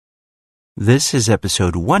This is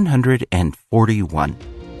episode 141.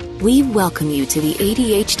 We welcome you to the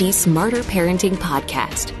ADHD Smarter Parenting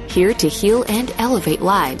Podcast. Here to heal and elevate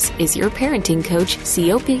lives is your parenting coach,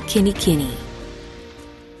 Siope Kinney.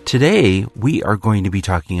 Today, we are going to be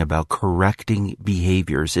talking about correcting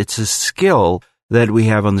behaviors. It's a skill that we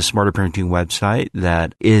have on the Smarter Parenting website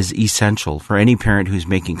that is essential for any parent who's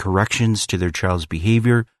making corrections to their child's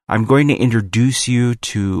behavior. I'm going to introduce you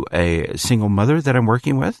to a single mother that I'm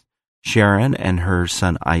working with, Sharon, and her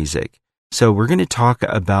son, Isaac. So we're going to talk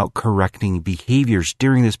about correcting behaviors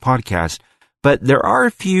during this podcast, but there are a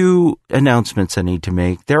few announcements I need to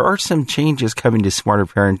make. There are some changes coming to Smarter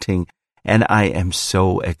Parenting, and I am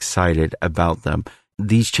so excited about them.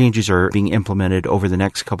 These changes are being implemented over the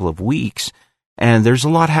next couple of weeks, and there's a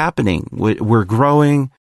lot happening. We're growing.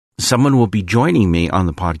 Someone will be joining me on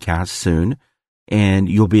the podcast soon, and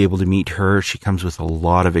you'll be able to meet her. She comes with a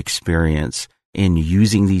lot of experience in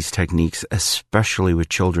using these techniques, especially with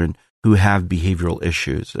children who have behavioral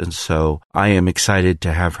issues. And so I am excited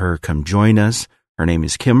to have her come join us. Her name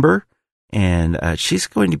is Kimber, and she's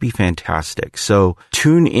going to be fantastic. So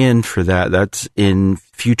tune in for that. That's in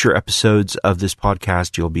future episodes of this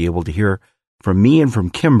podcast. You'll be able to hear from me and from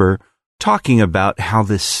Kimber talking about how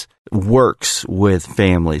this works with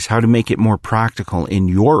families, how to make it more practical in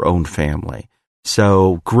your own family.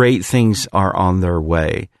 So great things are on their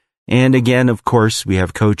way. And again, of course, we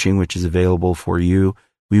have coaching, which is available for you.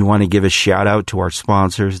 We want to give a shout out to our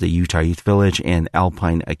sponsors, the Utah Youth Village and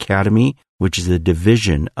Alpine Academy, which is a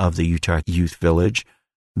division of the Utah Youth Village.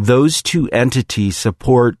 Those two entities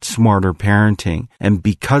support Smarter Parenting. And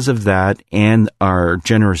because of that and our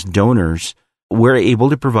generous donors, we're able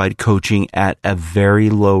to provide coaching at a very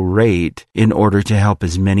low rate in order to help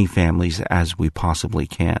as many families as we possibly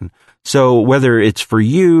can. So whether it's for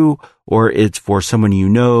you or it's for someone you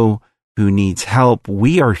know who needs help,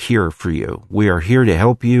 we are here for you. We are here to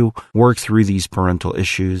help you work through these parental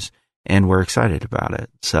issues, and we're excited about it.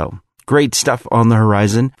 So great stuff on the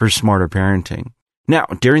horizon for Smarter Parenting. Now,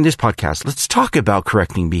 during this podcast, let's talk about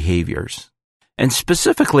correcting behaviors. And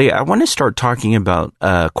specifically, I want to start talking about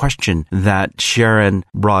a question that Sharon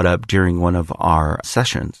brought up during one of our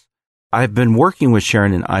sessions. I've been working with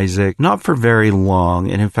Sharon and Isaac not for very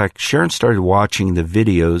long, and in fact, Sharon started watching the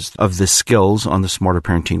videos of the skills on the Smarter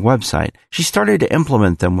Parenting website. She started to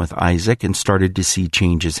implement them with Isaac and started to see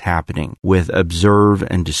changes happening with observe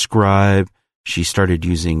and describe. She started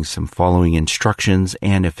using some following instructions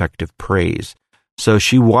and effective praise. So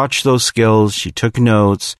she watched those skills, she took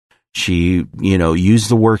notes, she, used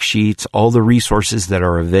the worksheets, all the resources that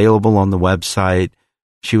are available on the website.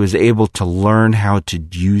 She was able to learn how to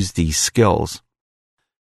use these skills.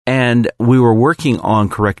 And we were working on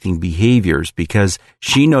correcting behaviors because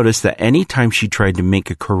she noticed that anytime she tried to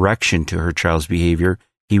make a correction to her child's behavior,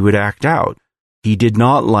 he would act out. He did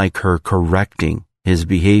not like her correcting his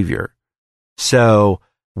behavior. So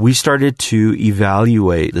we started to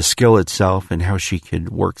evaluate the skill itself and how she could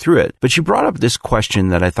work through it. But she brought up this question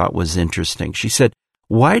that I thought was interesting. She said,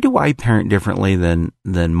 why do I parent differently than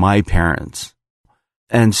my parents?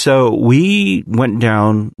 And so we went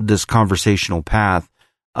down this conversational path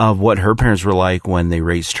of what her parents were like when they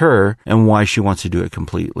raised her and why she wants to do it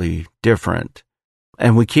completely different.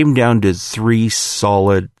 And we came down to three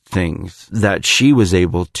solid things that she was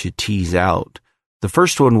able to tease out. The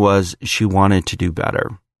first one was she wanted to do better.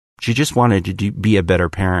 She just wanted to be a better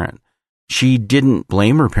parent. She didn't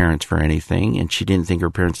blame her parents for anything, and she didn't think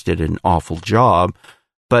her parents did an awful job.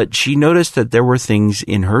 But she noticed that there were things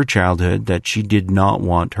in her childhood that she did not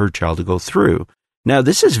want her child to go through. Now,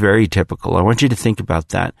 this is very typical. I want you to think about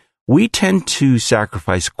that. We tend to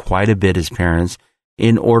sacrifice quite a bit as parents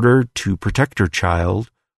in order to protect our child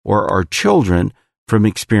or our children from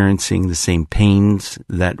experiencing the same pains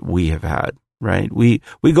that we have had, right? We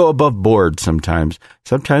go above board sometimes.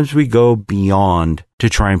 Sometimes we go beyond to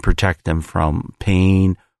try and protect them from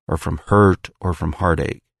pain or from hurt or from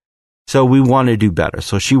heartache. So we want to do better.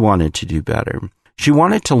 So she wanted to do better. She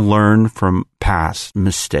wanted to learn from past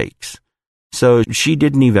mistakes. So she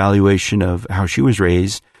did an evaluation of how she was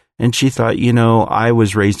raised, and she thought, I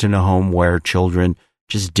was raised in a home where children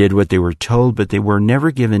just did what they were told, but they were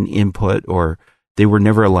never given input, or they were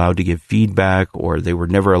never allowed to give feedback, or they were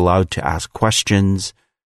never allowed to ask questions.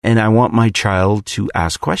 And I want my child to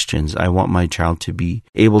ask questions. I want my child to be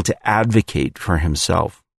able to advocate for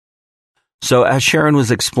himself. So as Sharon was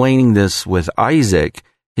explaining this with Isaac,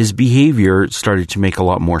 his behavior started to make a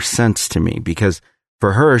lot more sense to me because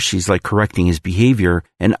for her, she's like correcting his behavior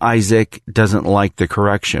and Isaac doesn't like the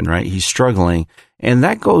correction, right? He's struggling. And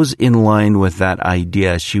that goes in line with that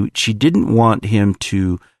idea. She didn't want him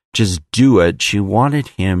to just do it. She wanted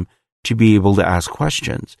him to be able to ask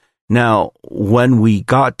questions. Now, when we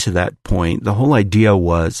got to that point, the whole idea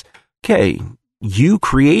was, okay, you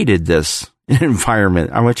created this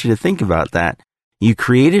environment. I want you to think about that. You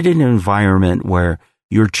created an environment where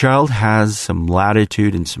your child has some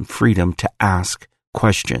latitude and some freedom to ask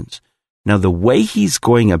questions. Now, the way he's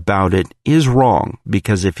going about it is wrong,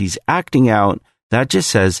 because if he's acting out, that just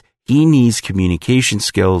says he needs communication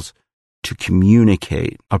skills to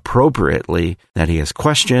communicate appropriately that he has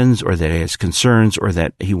questions or that he has concerns or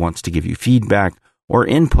that he wants to give you feedback or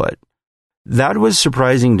input. That was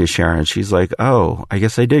surprising to Sharon. She's like, oh, I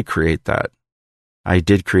guess I did create that. I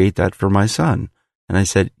did create that for my son. And I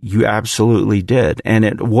said, you absolutely did. And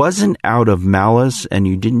it wasn't out of malice, and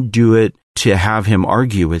you didn't do it to have him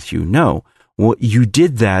argue with you. No, well, you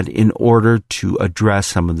did that in order to address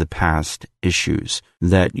some of the past issues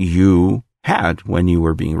that you had when you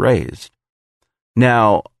were being raised.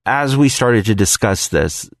 Now, as we started to discuss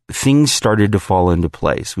this, things started to fall into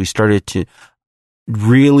place. We started to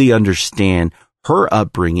really understand her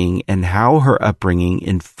upbringing and how her upbringing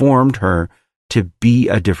informed her to be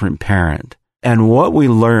a different parent. And what we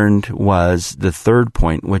learned was the third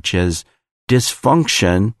point, which is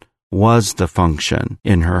dysfunction was the function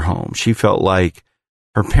in her home. She felt like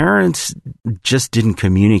her parents just didn't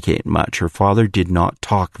communicate much. Her father did not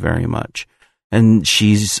talk very much. And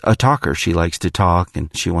she's a talker. She likes to talk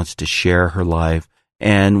and she wants to share her life.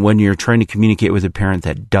 And when you're trying to communicate with a parent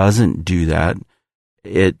that doesn't do that,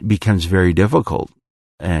 it becomes very difficult.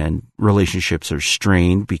 And relationships are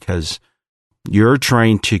strained because you're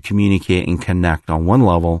trying to communicate and connect on one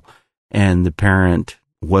level, and the parent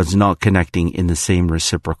was not connecting in the same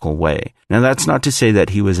reciprocal way. Now, that's not to say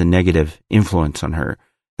that he was a negative influence on her.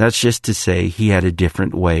 That's just to say he had a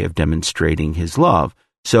different way of demonstrating his love.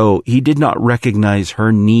 So he did not recognize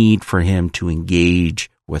her need for him to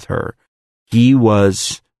engage with her. He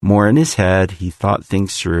was more in his head. He thought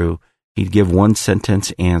things through. He'd give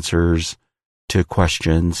one-sentence answers to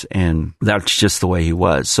questions, and that's just the way he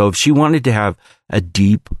was. So if she wanted to have a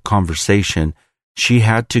deep conversation, she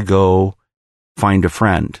had to go find a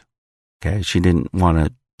friend. Okay, she didn't want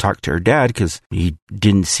to talk to her dad because he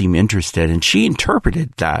didn't seem interested, and she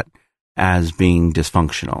interpreted that as being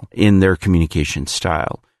dysfunctional in their communication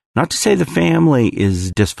style. Not to say the family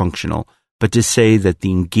is dysfunctional, but to say that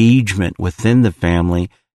the engagement within the family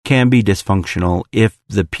can be dysfunctional if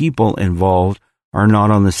the people involved are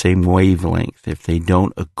not on the same wavelength, if they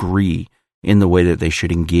don't agree in the way that they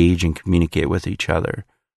should engage and communicate with each other.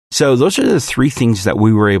 So those are the three things that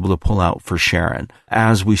we were able to pull out for Sharon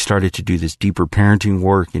as we started to do this deeper parenting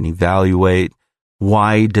work and evaluate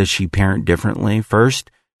why does she parent differently.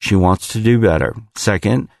 First, she wants to do better.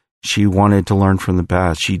 Second, she wanted to learn from the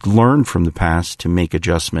past. She learned from the past to make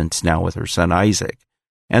adjustments now with her son Isaac.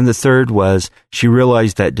 And the third was she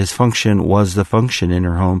realized that dysfunction was the function in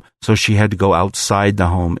her home, so she had to go outside the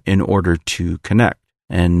home in order to connect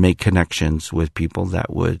and make connections with people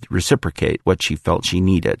that would reciprocate what she felt she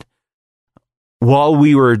needed. While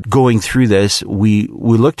we were going through this, we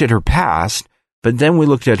looked at her past, but then we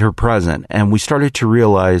looked at her present, and we started to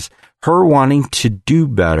realize her wanting to do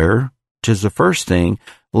better, which is the first thing,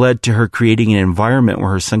 led to her creating an environment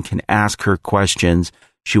where her son can ask her questions.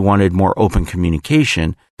 She wanted more open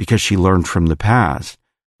communication because she learned from the past.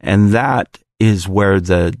 And that is where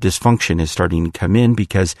the dysfunction is starting to come in,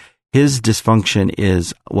 because his dysfunction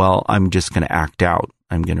is, well, I'm just going to act out.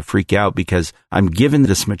 I'm going to freak out because I'm given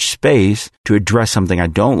this much space to address something I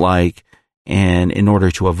don't like. And in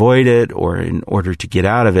order to avoid it or in order to get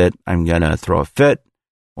out of it, I'm going to throw a fit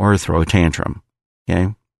or throw a tantrum.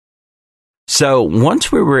 Okay. So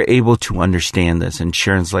once we were able to understand this, and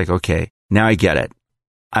Sharon's like, okay, now I get it.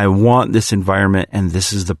 I want this environment, and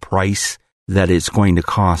this is the price that it's going to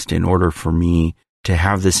cost in order for me to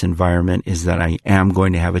have this environment, is that I am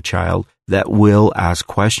going to have a child that will ask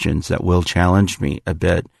questions, that will challenge me a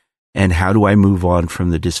bit. And how do I move on from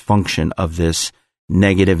the dysfunction of this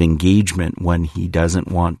negative engagement when he doesn't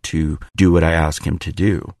want to do what I ask him to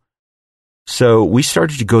do? So we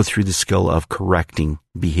started to go through the skill of correcting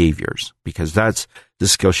behaviors, because that's the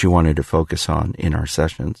skill she wanted to focus on in our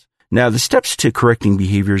sessions. Now, the steps to correcting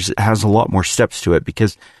behaviors has a lot more steps to it,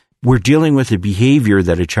 because we're dealing with a behavior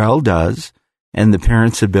that a child does and the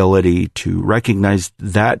parent's ability to recognize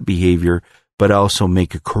that behavior, but also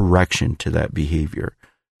make a correction to that behavior.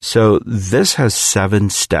 So this has 7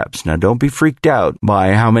 steps. Now, don't be freaked out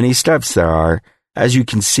by how many steps there are. As you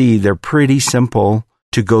can see, they're pretty simple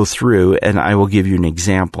to go through, and I will give you an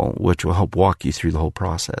example, which will help walk you through the whole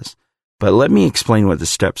process. But let me explain what the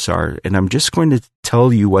steps are, and I'm just going to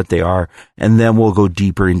tell you what they are, and then we'll go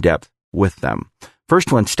deeper in depth with them.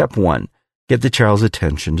 First one, step 1, Get the child's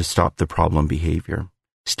attention to stop the problem behavior.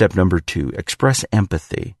 Step number 2, express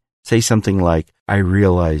empathy. Say something like, I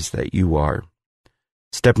realize that you are.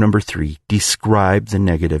 Step number 3, describe the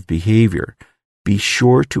negative behavior. Be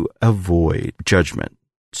sure to avoid judgment.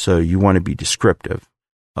 So you want to be descriptive.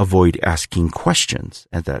 Avoid asking questions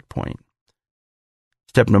at that point.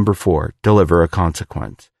 Step number 4, deliver a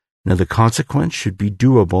consequence. Now, the consequence should be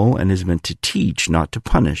doable and is meant to teach, not to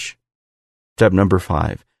punish. Step number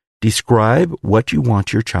 5, describe what you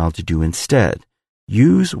want your child to do instead.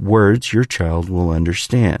 Use words your child will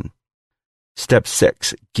understand. Step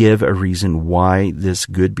 6, give a reason why this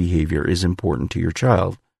good behavior is important to your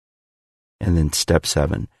child. And then step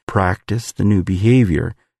 7, practice the new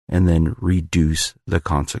behavior and then reduce the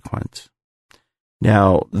consequence.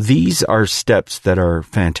 Now, these are steps that are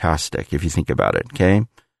fantastic if you think about it, okay?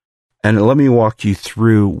 And let me walk you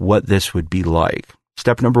through what this would be like.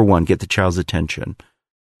 Step number 1, get the child's attention.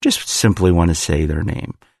 Just simply want to say their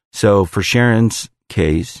name. So for Sharon's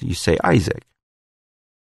case, you say Isaac.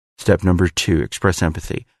 Step number 2, express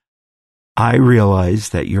empathy. I realize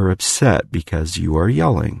that you're upset because you are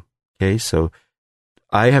yelling. Okay, so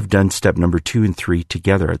I have done step number 2 and 3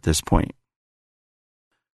 together at this point.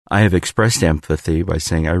 I have expressed empathy by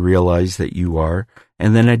saying, I realize that you are,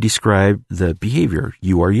 and then I describe the behavior.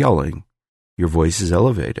 You are yelling. Your voice is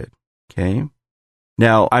elevated. Okay?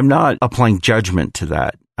 Now, I'm not applying judgment to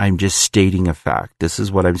that. I'm just stating a fact. This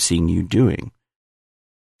is what I'm seeing you doing.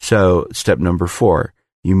 So, step number 4,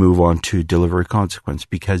 you move on to deliver a consequence.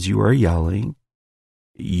 Because you are yelling,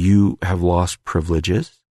 you have lost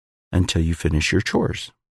privileges until you finish your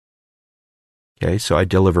chores. Okay, so I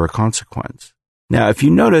deliver a consequence. Now, if you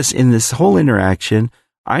notice in this whole interaction,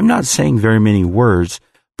 I'm not saying very many words,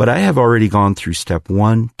 but I have already gone through step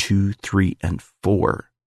 1, 2, 3, and 4.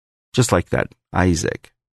 Just like that,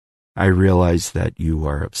 Isaac. I realize that you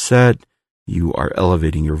are upset. You are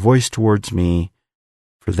elevating your voice towards me.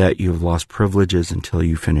 For that, you have lost privileges until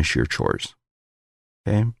you finish your chores.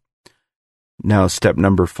 Okay? Now, step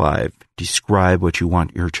number 5, describe what you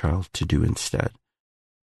want your child to do instead.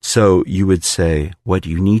 So you would say, what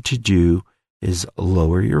you need to do is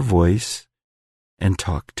lower your voice and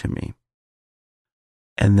talk to me.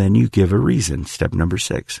 And then you give a reason. Step number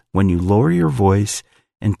 6, when you lower your voice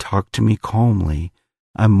and talk to me calmly,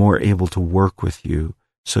 I'm more able to work with you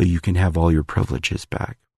so you can have all your privileges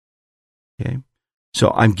back. Okay?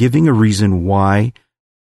 So I'm giving a reason why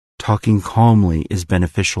talking calmly is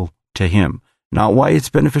beneficial to him, not why it's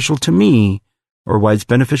beneficial to me or why it's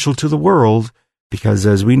beneficial to the world, because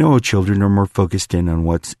as we know, children are more focused in on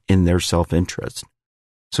what's in their self-interest.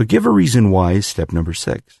 So give a reason why is step number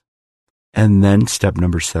 6. And then step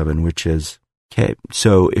number 7, which is, okay,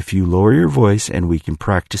 so if you lower your voice and we can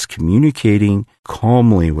practice communicating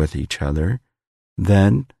calmly with each other,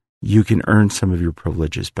 then you can earn some of your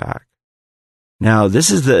privileges back. Now, this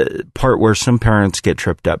is the part where some parents get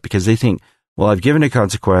tripped up because they think, well, I've given a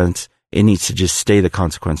consequence. It needs to just stay the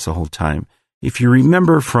consequence the whole time. If you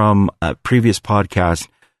remember from a previous podcast,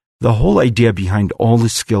 the whole idea behind all the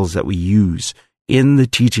skills that we use in the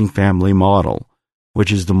teaching family model,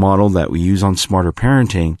 which is the model that we use on Smarter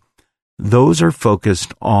Parenting, those are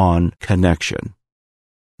focused on connection,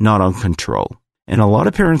 not on control. And a lot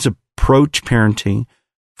of parents approach parenting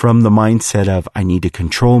from the mindset of, I need to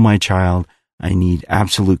control my child. I need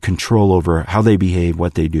absolute control over how they behave,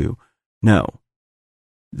 what they do. No,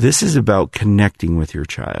 this is about connecting with your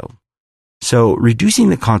child. So reducing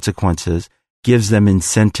the consequences gives them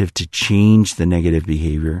incentive to change the negative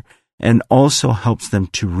behavior and also helps them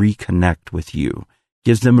to reconnect with you,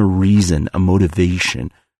 gives them a reason, a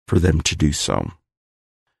motivation for them to do so.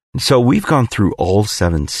 So we've gone through all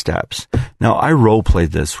 7 steps. Now, I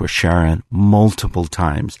role-played this with Sharon multiple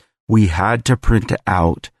times. We had to print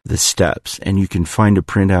out the steps, and you can find a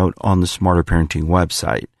printout on the Smarter Parenting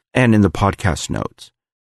website and in the podcast notes.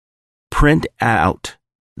 Print out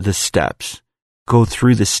the steps, go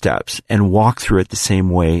through the steps, and walk through it the same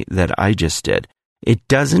way that I just did. It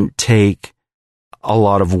doesn't take a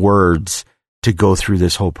lot of words to go through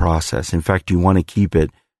this whole process. In fact, you want to keep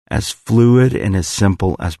it as fluid and as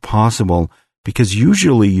simple as possible because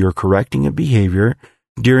usually you're correcting a behavior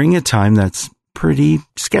during a time that's pretty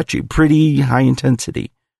sketchy, pretty high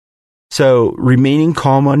intensity. So remaining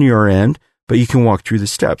calm on your end, but you can walk through the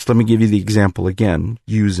steps. Let me give you the example again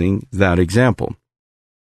using that example.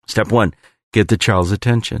 Step 1, get the child's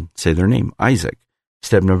attention. Say their name, Isaac.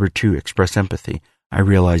 Step number 2, express empathy. I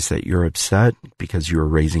realize that you're upset because you are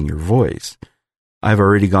raising your voice. I've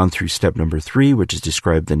already gone through step number 3, which is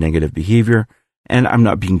describe the negative behavior, and I'm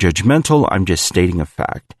not being judgmental. I'm just stating a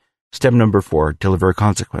fact. Step number 4, deliver a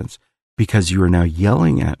consequence. Because you are now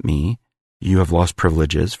yelling at me, you have lost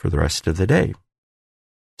privileges for the rest of the day.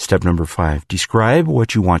 Step number 5, describe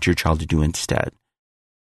what you want your child to do instead.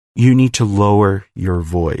 You need to lower your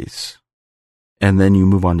voice. And then you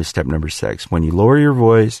move on to step number 6. When you lower your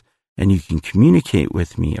voice and you can communicate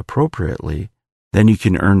with me appropriately, then you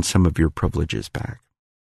can earn some of your privileges back.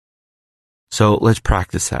 So let's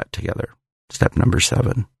practice that together. Step number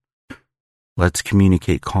 7. Let's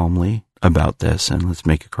communicate calmly about this and let's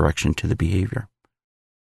make a correction to the behavior.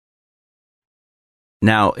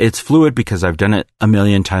 Now, it's fluid because I've done it a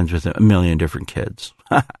million times with a million different kids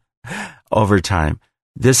over time.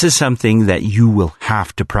 This is something that you will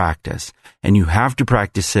have to practice, and you have to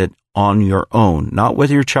practice it on your own, not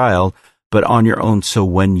with your child, but on your own. So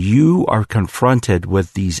when you are confronted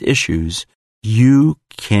with these issues, you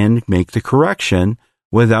can make the correction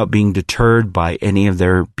without being deterred by any of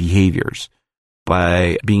their behaviors,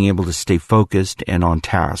 by being able to stay focused and on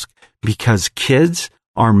task, because kids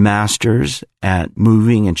are masters at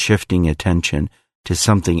moving and shifting attention to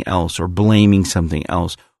something else or blaming something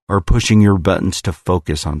else or pushing your buttons to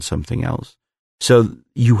focus on something else. So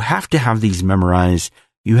you have to have these memorized.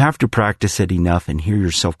 You have to practice it enough and hear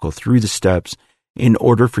yourself go through the steps in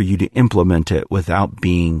order for you to implement it without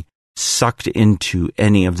being sucked into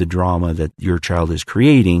any of the drama that your child is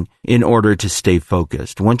creating in order to stay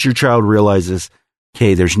focused. Once your child realizes,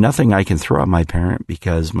 okay, there's nothing I can throw at my parent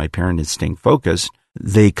because my parent is staying focused,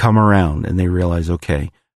 they come around and they realize,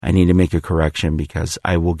 okay, I need to make a correction because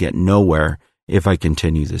I will get nowhere if I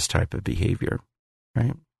continue this type of behavior,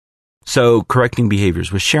 right? So correcting behaviors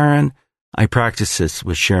with Sharon, I practice this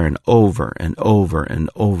with Sharon over and over and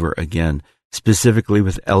over again, specifically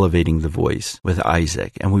with elevating the voice with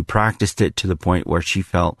Isaac. And we practiced it to the point where she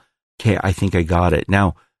felt, okay, I think I got it.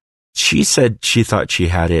 Now, she said she thought she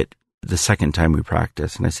had it the second time we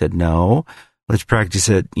practiced. And I said, no, let's practice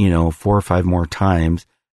it, 4 or 5 more times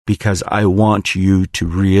because I want you to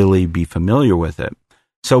really be familiar with it.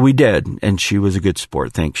 So we did, and she was a good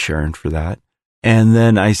sport. Thanks, Sharon, for that. And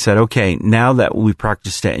then I said, okay, now that we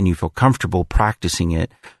practiced it and you feel comfortable practicing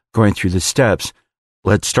it, going through the steps,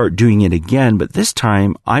 let's start doing it again. But this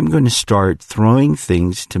time, I'm going to start throwing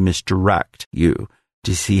things to misdirect you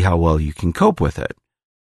to see how well you can cope with it.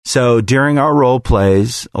 So during our role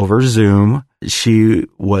plays over Zoom, she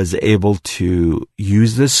was able to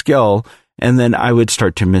use this skill, and then I would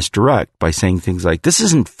start to misdirect by saying things like, this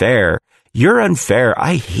isn't fair. You're unfair.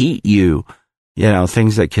 I hate you.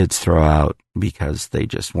 Things that kids throw out because they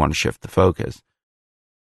just want to shift the focus.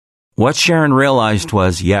 What Sharon realized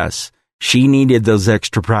was, yes, she needed those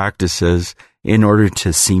extra practices in order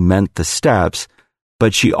to cement the steps,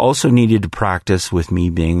 but she also needed to practice with me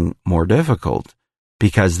being more difficult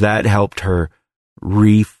because that helped her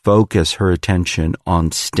refocus her attention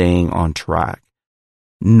on staying on track,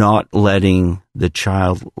 not letting the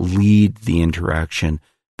child lead the interaction,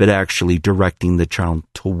 but actually directing the child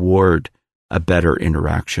toward a better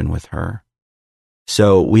interaction with her.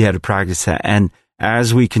 So we had to practice that. And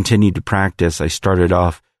as we continued to practice, I started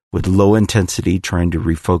off with low intensity, trying to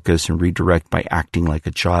refocus and redirect by acting like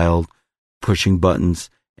a child, pushing buttons.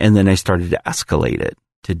 And then I started to escalate it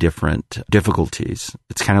to different difficulties.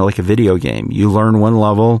 It's kind of like a video game. You learn one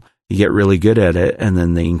level, you get really good at it, and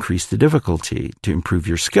then they increase the difficulty to improve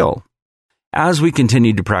your skill. As we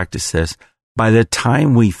continued to practice this, by the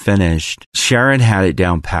time we finished, Sharon had it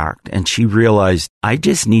down packed, and she realized I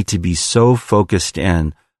just need to be so focused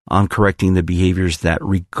in on correcting the behaviors that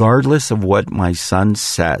regardless of what my son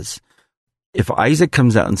says, if Isaac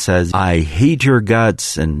comes out and says, I hate your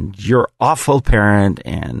guts and you're an awful parent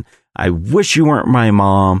and I wish you weren't my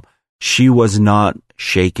mom, she was not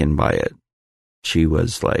shaken by it. She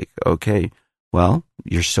was like, okay, well,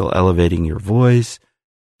 you're still elevating your voice.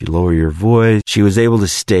 You lower your voice. She was able to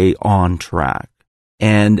stay on track.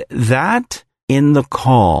 And that in the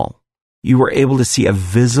call, you were able to see a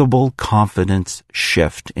visible confidence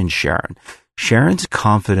shift in Sharon. Sharon's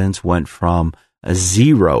confidence went from a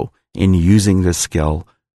 0 in using the skill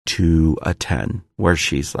to a 10, where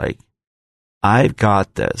she's like, I've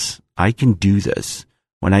got this. I can do this.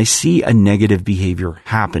 When I see a negative behavior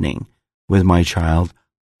happening with my child,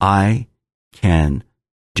 I can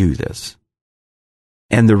do this.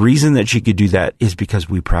 And the reason that she could do that is because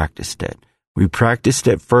we practiced it. We practiced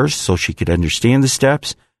it first so she could understand the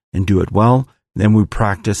steps and do it well. Then we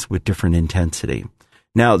practice with different intensity.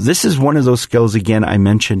 Now, this is one of those skills, again, I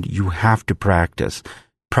mentioned you have to practice.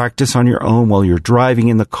 Practice on your own while you're driving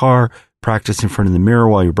in the car. Practice in front of the mirror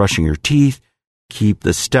while you're brushing your teeth. Keep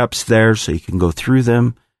the steps there so you can go through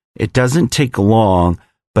them. It doesn't take long,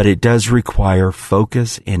 but it does require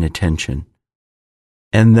focus and attention.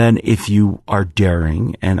 And then if you are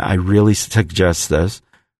daring, and I really suggest this,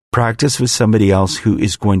 Practice with somebody else who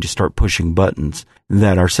is going to start pushing buttons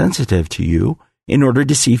that are sensitive to you in order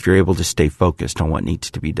to see if you're able to stay focused on what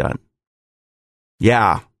needs to be done.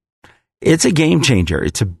 Yeah, it's a game changer.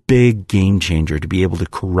 It's a big game changer to be able to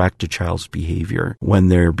correct a child's behavior when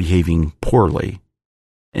they're behaving poorly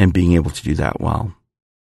and being able to do that well.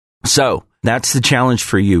 So that's the challenge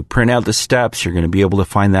for you. Print out the steps. You're going to be able to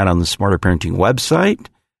find that on the Smarter Parenting website.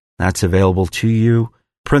 That's available to you.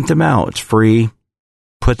 Print them out. It's free.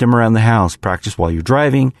 Put them around the house. Practice while you're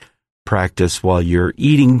driving. Practice while you're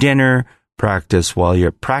eating dinner. Practice while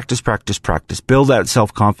you're practice. Build that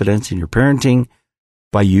self-confidence in your parenting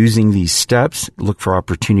by using these steps. Look for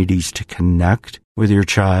opportunities to connect with your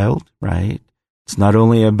child, right? It's not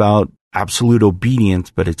only about absolute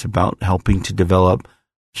obedience, but it's about helping to develop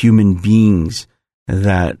human beings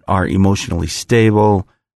that are emotionally stable,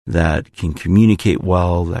 that can communicate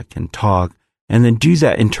well, that can talk, and then do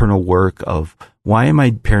that internal work of, why am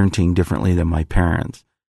I parenting differently than my parents?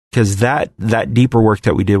 Because that deeper work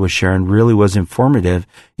that we did with Sharon really was informative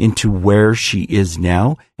into where she is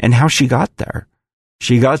now and how she got there.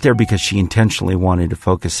 She got there because she intentionally wanted to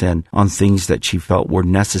focus in on things that she felt were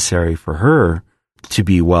necessary for her to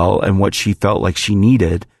be well and what she felt like she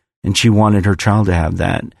needed, and she wanted her child to have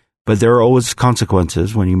that. But there are always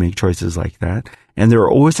consequences when you make choices like that, and there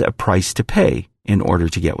are always a price to pay in order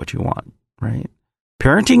to get what you want, right?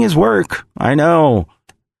 Parenting is work. I know.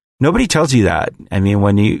 Nobody tells you that. I mean,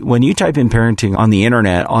 when you type in parenting on the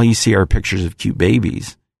internet, all you see are pictures of cute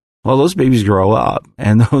babies. Well, those babies grow up,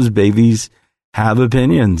 and those babies have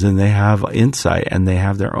opinions, and they have insight, and they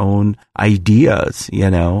have their own ideas,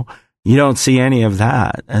 you know. You don't see any of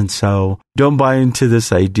that. And so don't buy into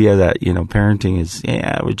this idea that, you know, parenting is,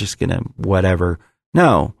 we're just going to whatever.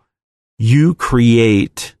 No, you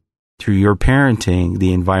create through your parenting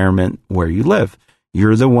the environment where you live.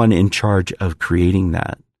 You're the one in charge of creating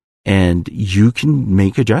that. And you can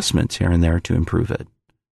make adjustments here and there to improve it.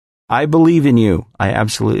 I believe in you. I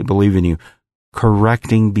absolutely believe in you.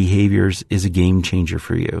 Correcting behaviors is a game changer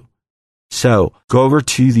for you. So go over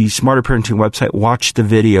to the Smarter Parenting website, watch the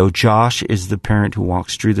video. Josh is the parent who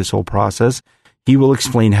walks through this whole process. He will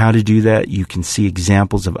explain how to do that. You can see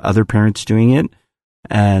examples of other parents doing it,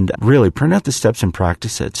 and really print out the steps and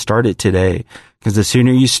practice it. Start it today, because the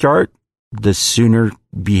sooner you start, the sooner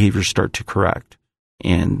behaviors start to correct.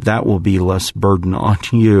 And that will be less burden on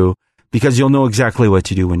you, because you'll know exactly what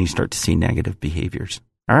to do when you start to see negative behaviors.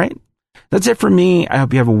 All right. That's it for me. I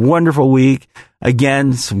hope you have a wonderful week.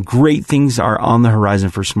 Again, some great things are on the horizon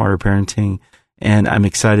for Smarter Parenting, and I'm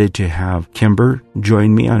excited to have Kimber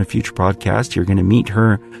join me on a future podcast. You're going to meet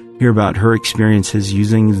her, hear about her experiences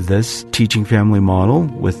using this teaching family model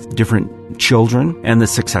with different children and the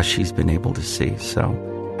success she's been able to see.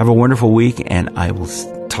 So have a wonderful week, and I will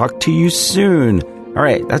talk to you soon. All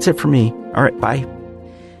right, that's it for me. All right, bye.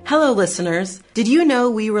 Hello, listeners. Did you know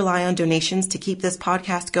we rely on donations to keep this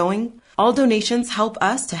podcast going? All donations help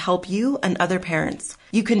us to help you and other parents.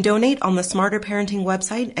 You can donate on the Smarter Parenting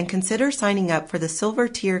website and consider signing up for the Silver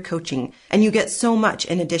Tier coaching, and you get so much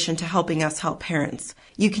in addition to helping us help parents.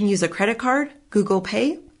 You can use a credit card, Google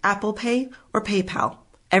Pay, Apple Pay, or PayPal.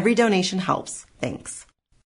 Every donation helps. Thanks.